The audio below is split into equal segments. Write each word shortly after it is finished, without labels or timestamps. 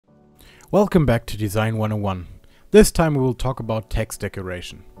Welcome back to Design 101. This time we will talk about text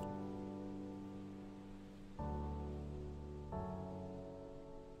decoration.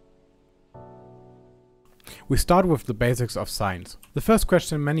 We start with the basics of signs. The first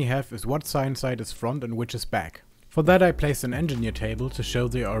question many have is what sign side is front and which is back. For that I placed an engineer table to show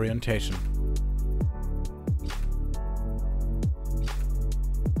the orientation.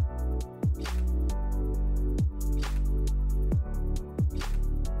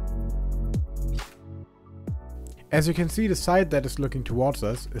 As you can see, the side that is looking towards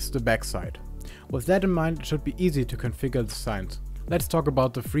us is the back side. With that in mind, it should be easy to configure the signs. Let's talk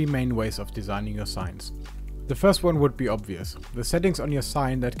about the three main ways of designing your signs. The first one would be obvious, the settings on your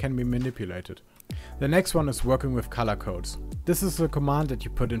sign that can be manipulated. The next one is working with color codes. This is a command that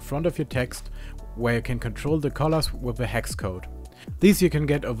you put in front of your text where you can control the colors with a hex code. These you can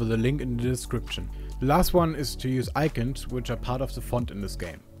get over the link in the description. The last one is to use icons, which are part of the font in this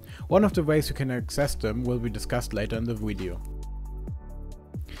game. One of the ways you can access them will be discussed later in the video.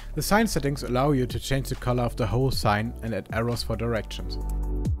 The sign settings allow you to change the color of the whole sign and add arrows for directions.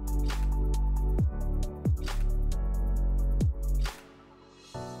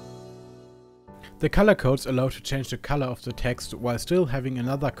 The color codes allow to change the color of the text while still having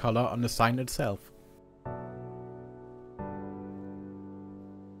another color on the sign itself.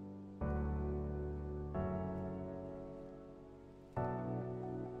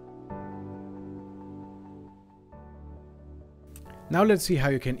 Now let's see how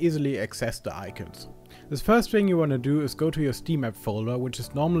you can easily access the icons. The first thing you want to do is go to your Steam app folder, which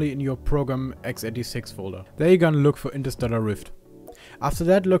is normally in your program x86 folder. There you're gonna look for Interstellar Rift. After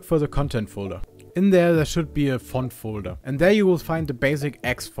that, look for the content folder. In there should be a font folder, and there you will find the basic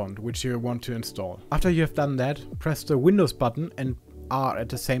X font which you want to install. After you have done that, press the Windows button and R at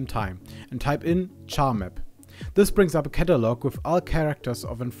the same time and type in charmap. This brings up a catalog with all characters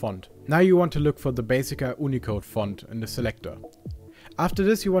of a font. Now you want to look for the basic Unicode font in the selector. After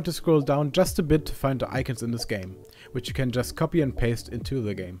this you want to scroll down just a bit to find the icons in this game, which you can just copy and paste into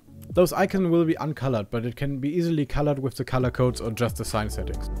the game. Those icons will be uncolored, but it can be easily colored with the color codes or just the sign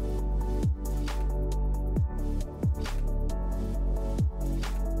settings.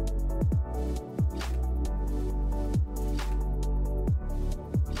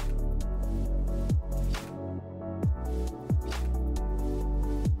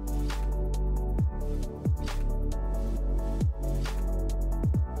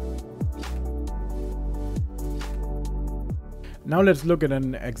 Now let's look at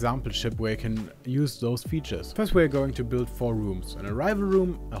an example ship where you can use those features. First we're going to build 4 rooms, an arrival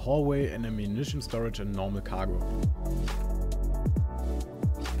room, a hallway, an ammunition storage and normal cargo.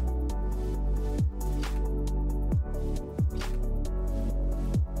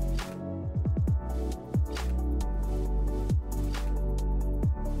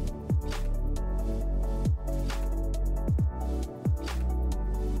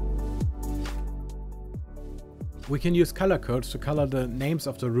 We can use color codes to color the names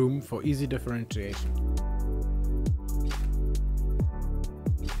of the room for easy differentiation.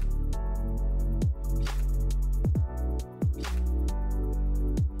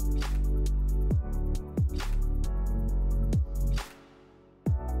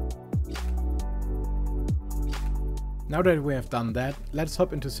 Now that we have done that, let's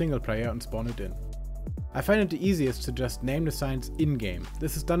hop into single player and spawn it in. I find it the easiest to just name the signs in-game.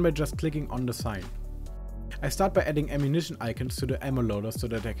 This is done by just clicking on the sign. I start by adding ammunition icons to the ammo loader so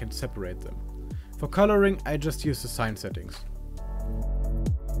that I can separate them. For coloring, I just use the sign settings.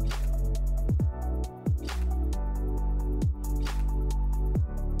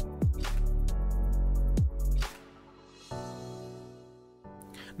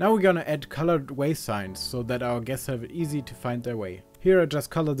 Now we're gonna add colored way signs so that our guests have it easy to find their way. Here I just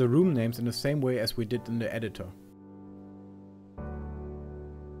color the room names in the same way as we did in the editor.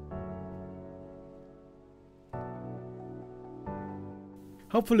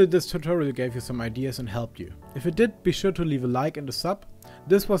 Hopefully this tutorial gave you some ideas and helped you. If it did, be sure to leave a like and a sub.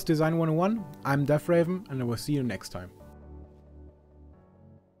 This was Design 101, I'm DevRaven and I will see you next time.